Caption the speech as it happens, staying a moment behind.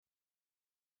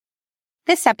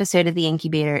This episode of The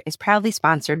Incubator is proudly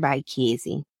sponsored by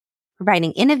Chiesi.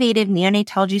 Providing innovative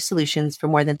neonatology solutions for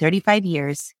more than 35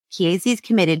 years, Chiesi is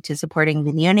committed to supporting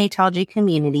the neonatology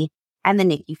community and the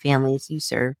NICU families you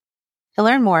serve. To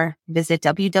learn more, visit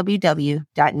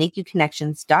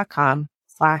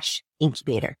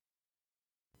www.nicuconnections.com/incubator.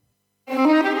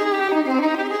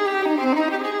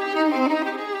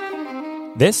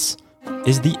 This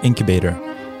is The Incubator,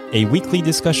 a weekly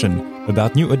discussion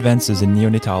about new advances in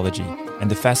neonatology and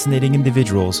the fascinating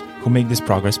individuals who make this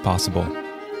progress possible.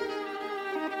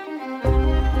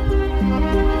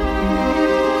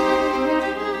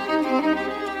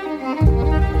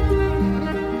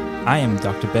 I am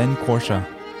Dr. Ben Korsha.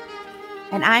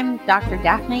 And I'm Dr.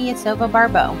 Daphne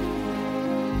Yasova-Barbeau.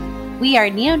 We are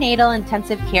neonatal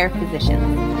intensive care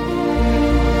physicians.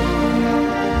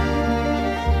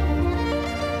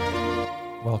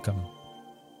 Welcome.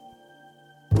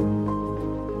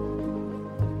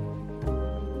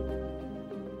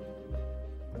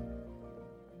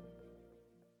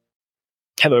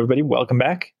 Hello, everybody. Welcome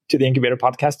back to the Incubator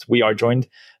podcast. We are joined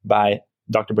by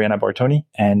Dr. Briana Bertoni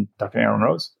and Dr. Aaron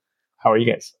Rose. How are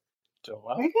you guys? Doing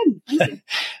well. Very good. Thank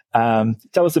you.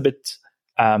 Tell us a bit,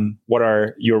 what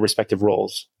are your respective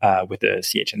roles with the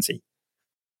CHNC?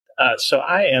 So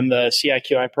I am the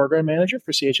CIQI program manager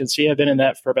for CHNC. I've been in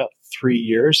that for about 3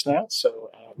 years now. So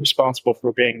responsible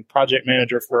for being project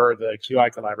manager for the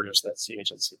QI collaboratives that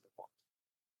CHNC performs.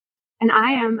 And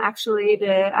I am actually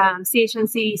the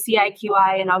CHNC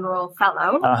CIQI inaugural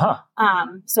fellow.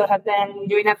 So have been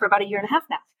doing that for about 1.5 years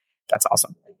now. That's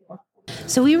awesome.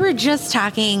 So we were just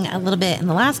talking a little bit in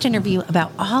the last interview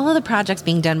about all of the projects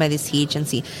being done by the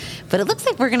CHNC, but it looks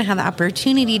like we're going to have the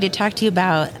opportunity to talk to you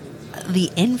about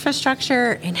the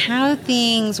infrastructure and how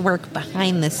things work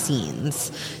behind the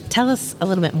scenes. Tell us a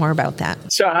little bit more about that.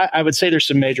 So I would say there's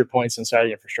some major points inside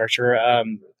the infrastructure.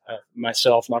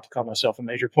 Myself, not to call myself a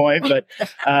major point, but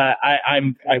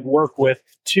I work with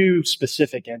two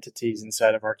specific entities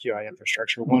inside of our QI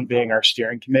infrastructure, one being our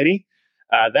steering committee.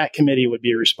 That committee would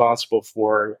be responsible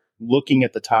for looking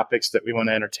at the topics that we want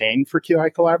to entertain for QI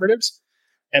collaboratives.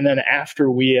 And then after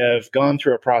we have gone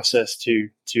through a process to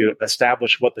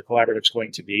establish what the collaborative is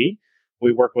going to be,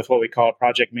 we work with what we call a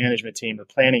project management team, the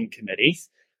planning committee.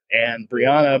 And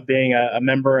Briana, being a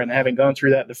member and having gone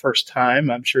through that the first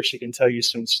time, I'm sure she can tell you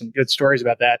some good stories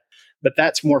about that. But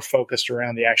that's more focused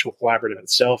around the actual collaborative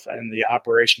itself and the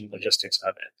operation logistics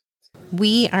of it.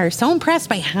 We are so impressed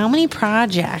by how many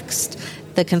projects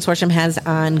the consortium has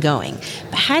ongoing.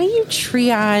 But how do you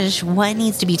triage what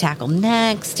needs to be tackled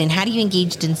next? And how do you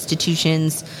engage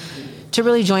institutions to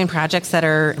really join projects that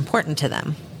are important to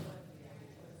them?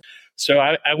 So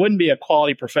I wouldn't be a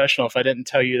quality professional if I didn't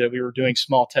tell you that we were doing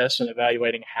small tests and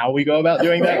evaluating how we go about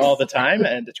doing that all the time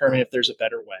and determining if there's a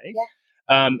better way. Yeah.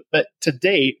 But to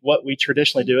date, what we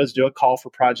traditionally do is do a call for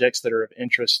projects that are of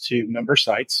interest to member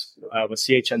sites with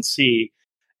CHNC,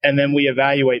 and then we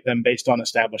evaluate them based on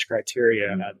established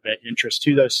criteria, the interest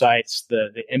to those sites,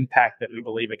 the impact that we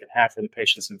believe it can have for the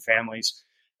patients and families.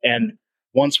 And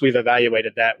once we've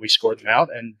evaluated that, we score them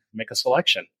out and make a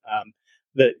selection.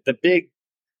 The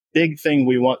big thing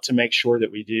we want to make sure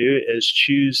that we do is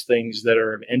choose things that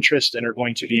are of interest and are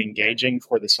going to be engaging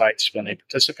for the sites when they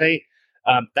participate.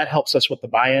 That helps us with the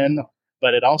buy-in,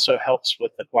 but it also helps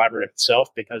with the collaborative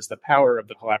itself because the power of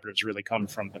the collaboratives really come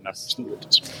from the message that we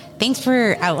participate. Thanks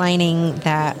for outlining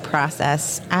that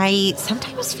process. I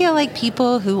sometimes feel like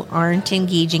people who aren't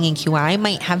engaging in QI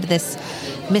might have this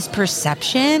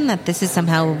misperception that this is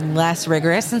somehow less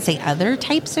rigorous than, say, other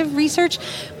types of research,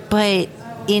 but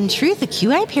in truth, the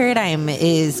QI paradigm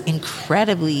is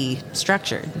incredibly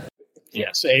structured.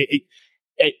 Yes.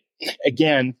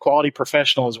 Again, quality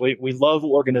professionals, we love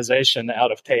organization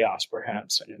out of chaos,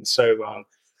 perhaps. And so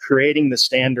creating the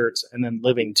standards and then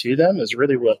living to them is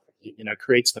really what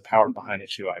creates the power behind a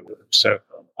QI work. So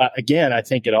again, I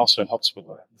think it also helps with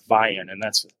buy-in. And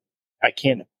I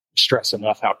can't stress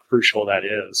enough how crucial that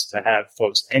is to have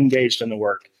folks engaged in the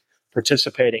work,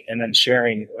 participating, and then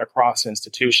sharing across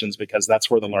institutions, because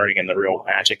that's where the learning and the real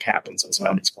magic happens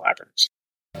inside these collaboratives.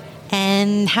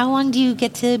 And how long do you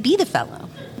get to be the fellow?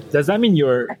 Does that mean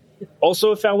you're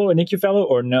also a fellow, a NICU fellow,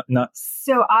 or not?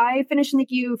 So I finished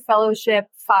NICU fellowship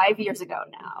 5 years ago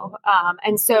now.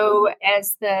 And so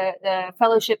as the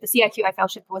fellowship, the CIQI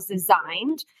fellowship was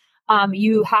designed,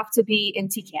 you have to be in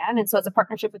TCAN. And so it's a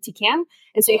partnership with TCAN.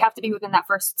 And so you have to be within that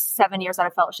first 7 years out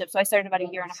of fellowship. So I started about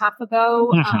 1.5 years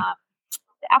ago. Mm-hmm.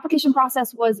 The application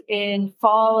process was in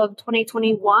fall of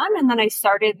 2021. And then I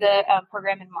started the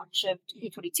program in March of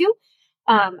 2022.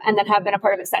 And then have been a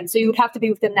part of it since. So you would have to be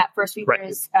within that first few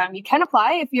years. You can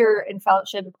apply if you're in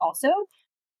fellowship also.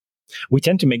 we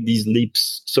tend to make these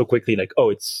leaps so quickly, like, oh,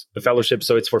 it's a fellowship,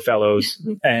 so it's for fellows.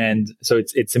 And so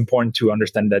it's important to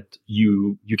understand that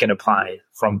you can apply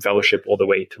from fellowship all the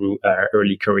way through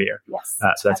early career. Yes.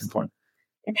 So that's important.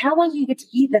 And how long do you get to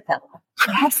be the fellow?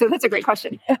 Yeah, so that's a great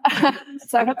question.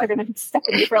 So I hope they're going to stick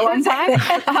with me for a long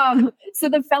time. So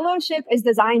the fellowship is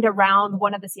designed around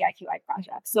one of the CIQI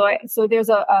projects. So there's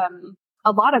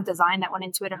a lot of design that went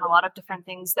into it and a lot of different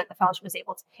things that the fellowship was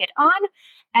able to hit on.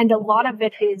 And a lot of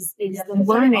it is the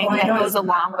learning that goes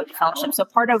along with the fellowship. So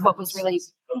part of what was really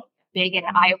big and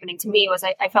eye-opening to me was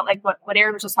I felt like what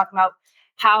Aaron was just talking about,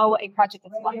 how a project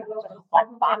is like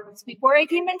before I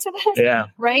came into this. Yeah.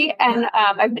 Right. And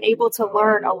I've been able to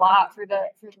learn a lot through the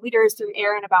leaders, through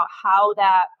Aaron, about how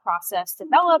that process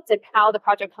developed and how the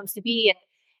project comes to be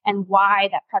and why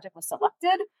that project was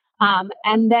selected.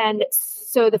 And then,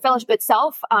 so the fellowship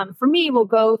itself, for me, will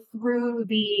go through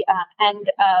the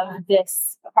end of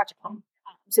this project home.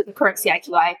 So the current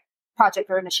CIQI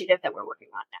project or initiative that we're working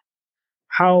on now.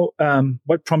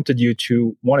 What prompted you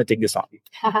to want to take this on?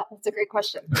 That's a great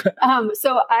question.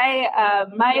 So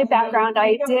my background,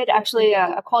 I did actually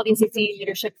a quality and safety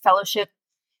leadership fellowship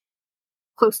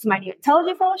close to my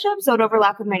neonatology fellowship. So it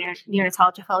overlapped with my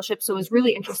neonatology fellowship. So I was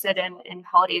really interested in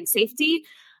quality and safety.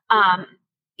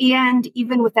 And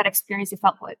even with that experience, I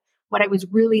felt what I was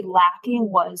really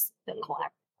lacking was the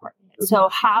collaborative part. So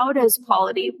how does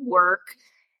quality work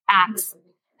as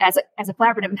a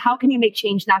collaborative, and how can you make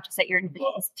change not just at your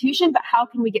institution, but how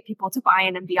can we get people to buy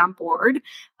in and be on board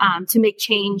to make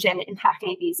change and impact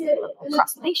ABs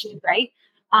across the nation, right?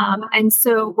 And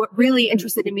so what really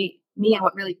interested in me and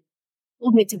what really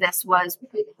pulled me to this was,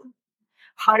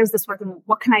 how does this work and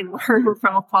what can I learn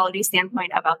from a quality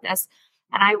standpoint about this?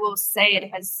 And I will say it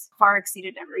has far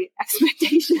exceeded every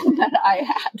expectation that I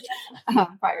had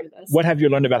prior to this. What have you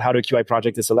learned about how the QI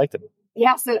project is selected?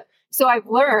 Yeah, so I've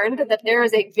learned that there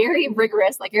is a very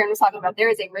rigorous, like Aaron was talking about, there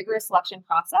is a rigorous selection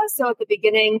process. So at the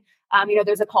beginning,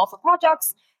 there's a call for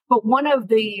projects, but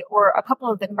a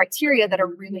couple of the criteria that are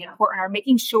really important are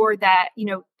making sure that,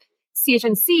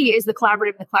 CHNC is the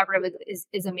collaborative. The collaborative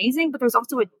is amazing, but there's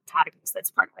also a database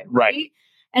that's part of it, right?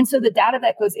 And so the data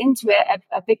that goes into it,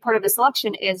 a big part of the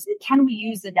selection is, can we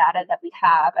use the data that we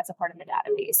have as a part of the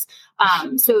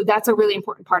database? So that's a really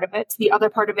important part of it. The other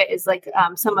part of it is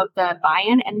some of the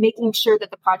buy-in and making sure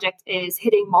that the project is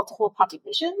hitting multiple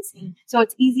populations. So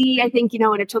it's easy, I think, in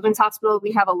a children's hospital,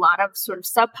 we have a lot of sort of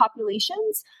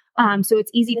subpopulations. So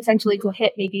it's easy essentially to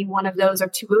hit maybe one of those or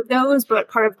two of those, but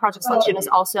part of project selection is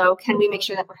also, can we make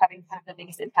sure that we're having kind of the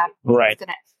biggest impact? Right. It's going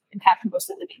to impact most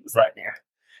of the babies out there.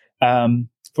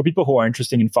 For people who are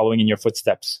interested in following in your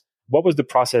footsteps, what was the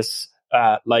process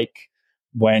like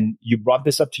when you brought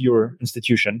this up to your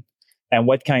institution, and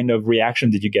what kind of reaction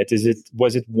did you get?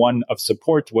 Was it one of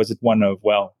support? Was it one of,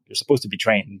 well, you're supposed to be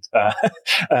trained?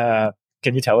 Can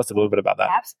you tell us a little bit about that?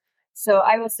 Absolutely. So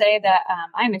I will say that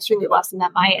I'm extremely blessed in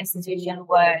that my institution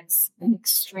was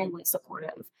extremely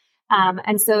supportive.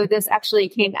 And so this actually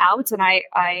came out, and I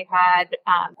had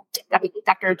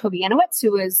Dr. Toby Yanowitz,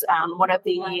 who is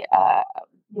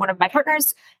one of my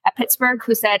partners at Pittsburgh,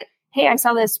 who said, hey, I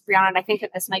saw this, Briana, and I think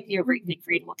that this might be a great thing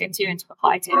for you to look into and to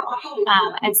apply to.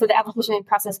 And so the application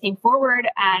process came forward.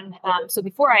 And so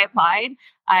before I applied,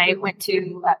 I went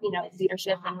to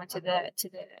leadership and went to the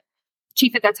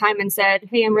chief at that time and said,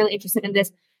 hey, I'm really interested in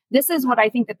this. This is what I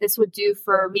think that this would do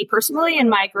for me personally and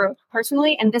my growth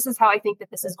personally. And this is how I think that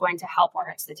this is going to help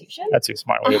our institution. That's a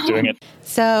smart way of doing it.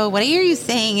 So what I hear you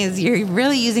saying is you're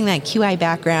really using that QI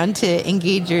background to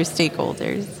engage your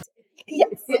stakeholders.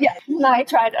 Yes. Yeah. No, I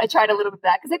tried a little bit of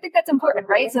that because I think that's important,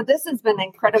 right? So this has been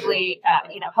incredibly,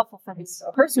 helpful for me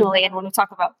personally. And when we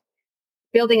talk about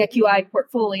building a QI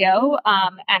portfolio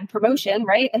and promotion,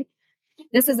 right?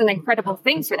 This is an incredible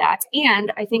thing for that.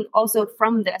 And I think also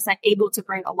from this, I'm able to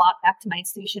bring a lot back to my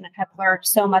institution and have learned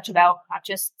so much about not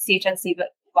just CHNC, but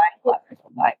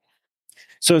why.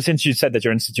 So since you said that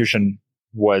your institution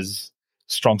was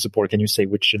strong support, can you say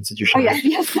which institution? Oh,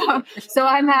 yes. So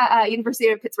I'm at University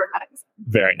of Pittsburgh Medical Center.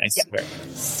 Very nice. Yep. Very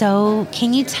nice. So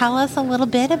can you tell us a little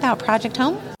bit about Project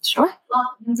Home? Sure.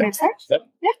 Yep.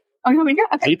 Yeah. Oh, you want me to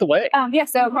go? Okay. Lead the way.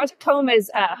 So Project Home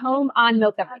is home on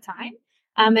milk every time.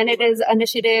 And it is an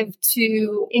initiative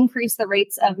to increase the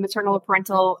rates of maternal or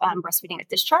parental breastfeeding at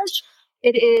discharge.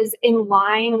 It is in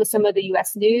line with some of the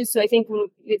U.S. news. So I think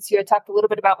you had talked a little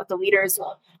bit about what the leaders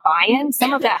buy in.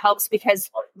 Some of that helps because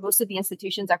most of the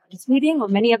institutions are participating, or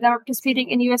many of them are participating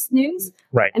in U.S. news.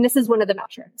 Right. And this is one of the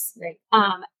metrics. Right.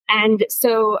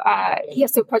 So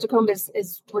Project Home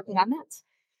is working on that.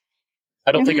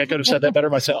 I don't think I could have said that better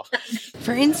myself.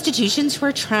 For institutions who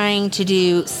are trying to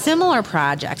do similar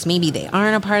projects, maybe they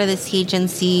aren't a part of the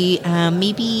CHNC,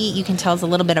 maybe you can tell us a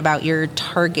little bit about your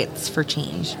targets for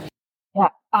change. Yeah.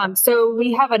 So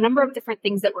we have a number of different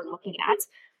things that we're looking at.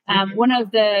 One of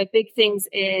the big things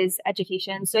is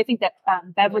education. So I think that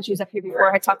Bev, when she was up here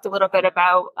before, had talked a little bit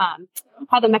about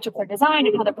how the metrics are designed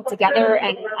and how they're put together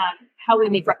and how we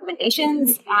make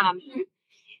recommendations.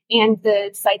 And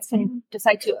the sites can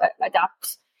decide to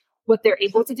adopt what they're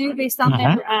able to do based on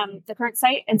their the current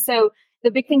site. And so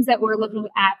the big things that we're looking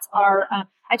at are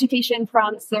education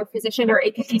from their physician or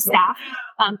APP staff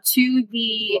to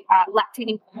the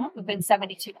lactating parent within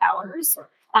 72 hours.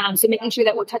 So making sure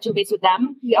that we're touching base with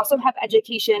them. We also have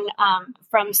education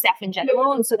from staff in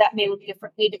general. And so that may look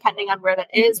differently depending on where that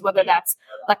is, whether that's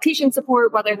lactation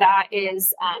support, whether that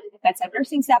is bedside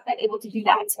nursing staff that's able to do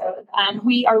that.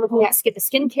 We are looking at skin to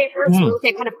skin care. So we're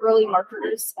looking at kind of early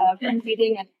markers of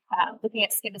breastfeeding and looking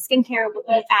at skin to skin care,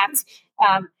 looking at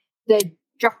the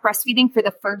drop breastfeeding for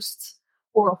the first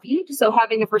oral feed. So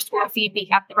having the first oral feed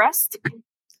be at the breast.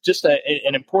 Just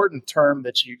an important term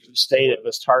that you stated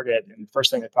was target. And the first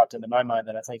thing that popped into my mind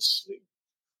that I think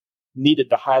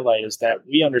needed to highlight is that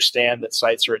we understand that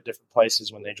sites are at different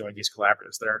places when they join these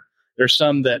collaboratives. There's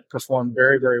some that perform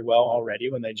very, very well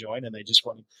already when they join, and they just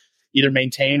want to either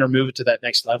maintain or move it to that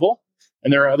next level.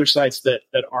 And there are other sites that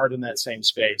aren't in that same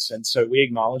space. And so we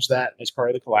acknowledge that as part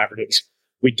of the collaboratives.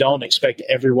 We don't expect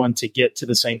everyone to get to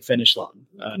the same finish line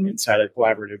inside of the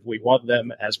collaborative. We want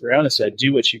them, as Briana said,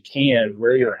 do what you can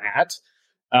where you're at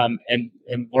and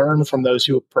learn from those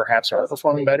who perhaps are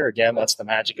performing better. Again, that's the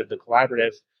magic of the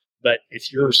collaborative. But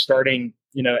if you're starting,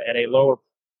 at a lower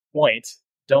point,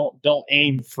 don't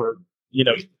aim for,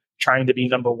 trying to be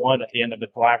number one at the end of the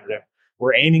collaborative.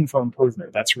 We're aiming for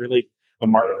improvement. That's really the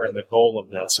marker and the goal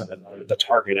of this and the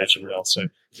target, as you will. So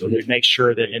we make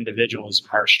sure that individuals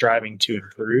are striving to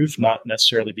improve, not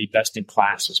necessarily be best in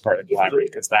class as part of the collaborative,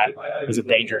 because that is a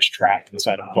dangerous track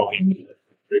inside of bullying.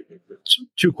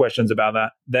 Two questions about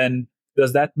that. Then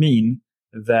does that mean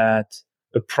that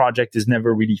a project is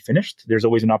never really finished? There's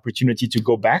always an opportunity to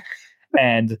go back.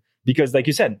 And because like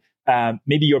you said,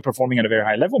 maybe you're performing at a very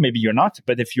high level, maybe you're not.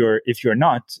 But if you're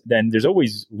not, then there's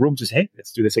always room to say, hey,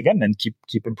 let's do this again and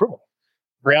keep improving.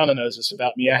 Briana knows this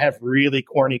about me. I have really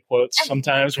corny quotes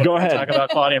sometimes when I talk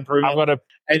about quality improvement.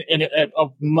 And a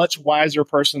much wiser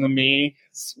person than me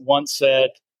once said,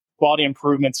 quality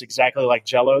improvement's exactly like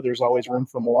Jell-O. There's always room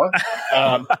for more.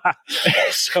 And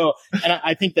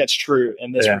I think that's true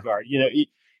in this regard.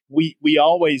 We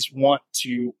always want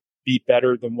to be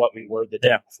better than what we were the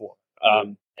day before.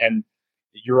 And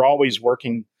you're always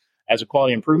working as a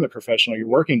quality improvement professional, you're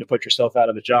working to put yourself out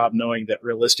of the job knowing that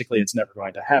realistically it's never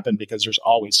going to happen because there's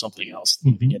always something else that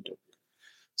you begin to.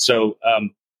 So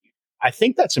I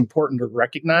think that's important to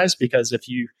recognize, because if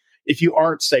you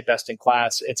aren't, say, best in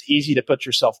class, it's easy to put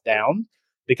yourself down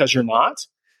because you're not.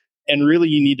 And really,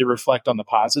 you need to reflect on the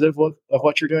positive of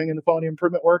what you're doing in the quality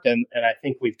improvement work. And I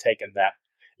think we've taken that.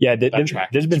 Yeah,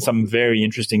 there's been some very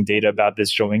interesting data about this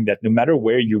showing that no matter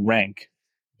where you rank,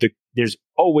 there's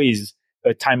always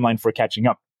a timeline for catching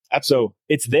up. So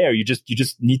it's there. You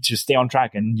just need to stay on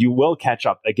track and you will catch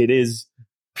up. Like, it is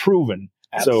proven.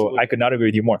 Absolutely. So I could not agree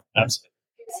with you more. Absolutely.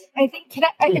 I think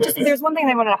there's one thing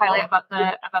I wanted to highlight about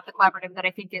the collaborative that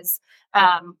I think is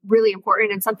really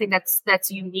important, and something that's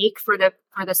unique for the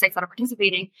sites that are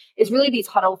participating is really these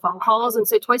huddle phone calls. And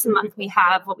so twice a month we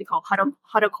have what we call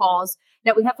huddle calls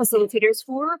that we have facilitators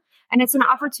for, and it's an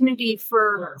opportunity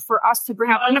for us to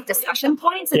bring up kind of discussion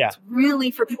points. And it's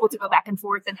really for people to go back and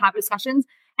forth and have discussions,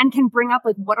 and can bring up,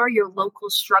 like, what are your local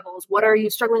struggles? What are you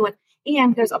struggling with?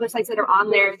 And there's other sites that are on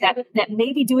there that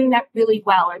may be doing that really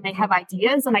well, and they have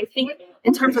ideas. And I think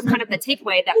in terms of kind of the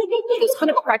takeaway, that those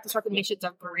clinical practice recommendations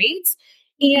are great,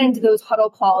 and those huddle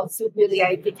calls would really,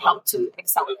 I think, help to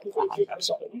accelerate that.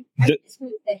 Absolutely.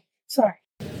 Sorry.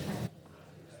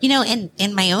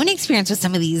 In my own experience with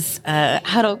some of these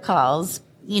huddle calls,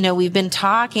 we've been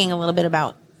talking a little bit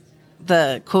about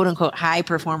the quote unquote high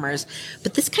performers,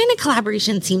 but this kind of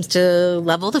collaboration seems to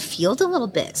level the field a little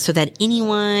bit so that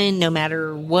anyone, no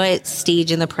matter what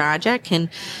stage in the project, can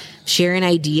share an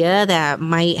idea that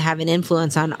might have an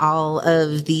influence on all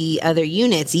of the other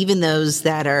units, even those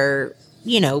that are,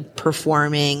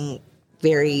 performing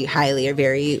very highly or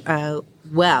very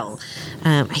well.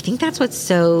 I think that's what's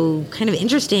so kind of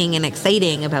interesting and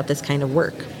exciting about this kind of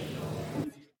work.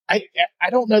 I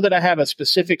don't know that I have a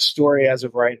specific story as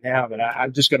of right now, but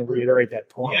I'm just going to reiterate that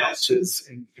point, which is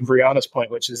in Briana's point,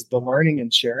 which is the learning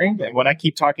and sharing. And when I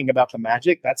keep talking about the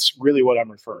magic, that's really what I'm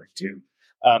referring to.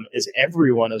 is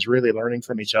everyone is really learning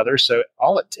from each other. So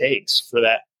all it takes for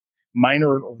that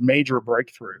minor or major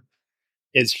breakthrough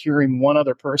is hearing one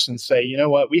other person say, you know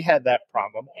what, we had that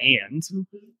problem and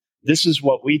this is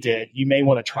what we did. You may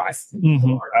want to try.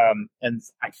 And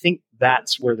I think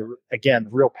that's where the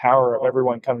real power of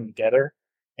everyone coming together,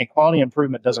 and quality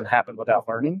improvement doesn't happen without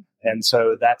learning. And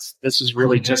so this is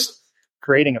really just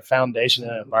creating a foundation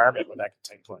and an environment where that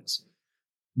can take place.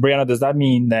 Briana, does that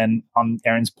mean then, on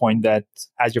Aaron's point, that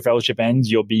as your fellowship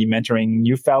ends, you'll be mentoring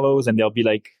new fellows and they'll be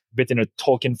like a bit in a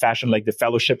Tolkien fashion, like the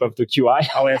fellowship of the QI?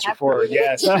 I'll answer for it.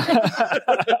 Yes. Yes.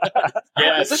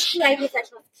 QI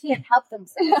professionals can't help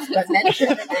themselves but mentor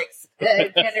the next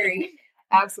generation.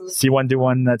 Absolutely. See one, do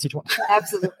one, teach one.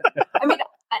 Absolutely. I mean,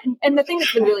 and the thing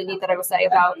that's been really neat that I will say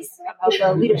about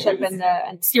the leadership and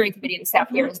the steering committee and the staff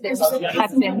here is they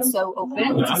have been so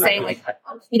open to say, like,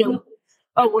 you know,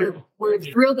 oh, we're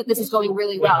thrilled that this is going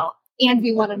really well, and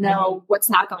we want to know what's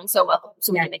not going so well,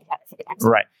 so we can make that next.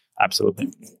 Right.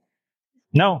 Absolutely.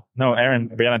 No, Aaron,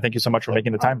 Briana, thank you so much for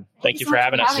making the time. Thank you for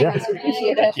having us. Yeah.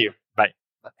 Appreciate it. Thank you. Bye.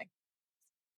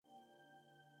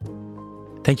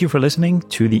 Thank you for listening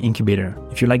to The Incubator.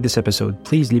 If you like this episode,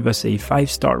 please leave us a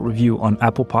 5-star review on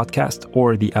Apple Podcast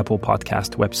or the Apple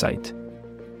Podcast website.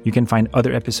 You can find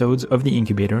other episodes of The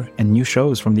Incubator and new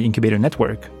shows from the Incubator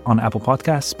Network on Apple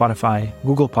Podcasts, Spotify,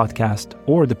 Google Podcast,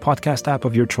 or the podcast app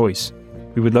of your choice.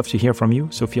 We would love to hear from you,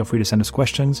 so feel free to send us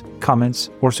questions,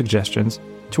 comments, or suggestions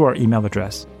to our email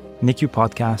address,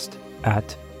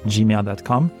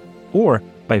 nicupodcast@gmail.com, or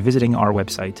by visiting our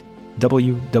website,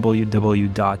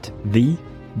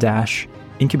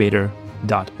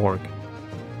 www.the-incubator.org.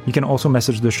 You can also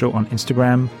message the show on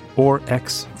Instagram or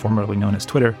X, formerly known as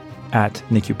Twitter,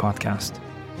 @NICUPodcast.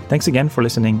 Thanks again for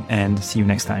listening, and see you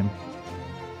next time.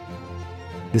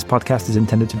 This podcast is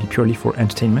intended to be purely for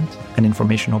entertainment and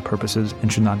informational purposes and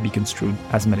should not be construed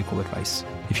as medical advice.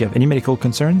 If you have any medical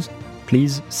concerns,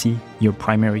 please see your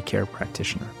primary care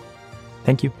practitioner.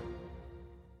 Thank you.